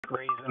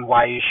reason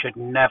why you should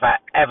never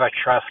ever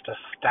trust a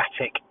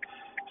static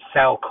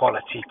cell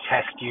quality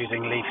test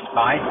using Leaf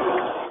Spy.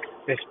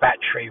 This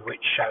battery,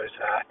 which shows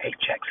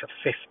HX of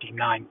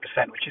 59%,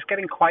 which is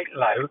getting quite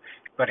low,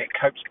 but it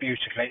copes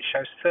beautifully. It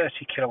shows 30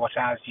 kilowatt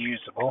hours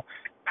usable,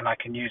 and I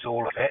can use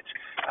all of it.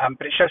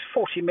 But it shows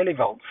 40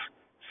 millivolts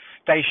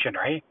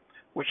stationary,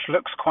 which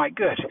looks quite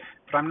good.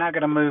 But I'm now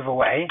going to move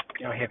away.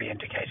 You'll hear the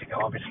indicator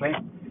go, obviously.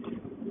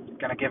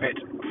 Going to give it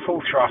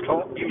full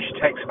throttle. Usually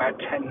takes about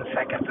 10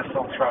 seconds of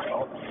full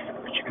throttle,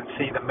 but you can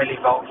see the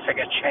millivolt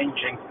figure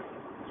changing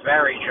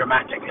very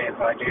dramatically as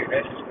I do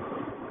this.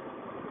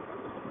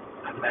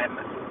 And then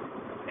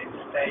it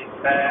stays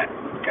there,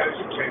 goes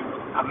to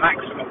a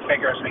maximum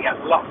figure as we get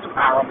lots of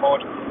power on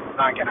board.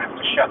 Now I'm going to have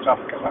to shut off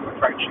because I'm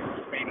approaching the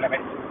speed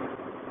limit.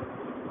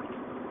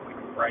 We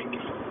can brake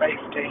for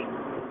safety.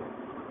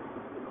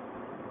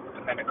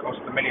 And then of course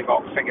the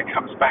millivolt figure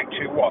comes back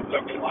to what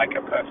looks like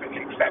a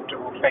perfectly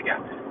acceptable figure,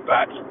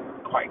 but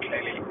quite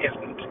clearly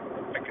isn't,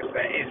 because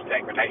there is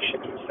degradation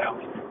in the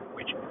cells,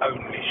 which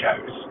only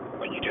shows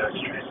when you do a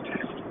stress test.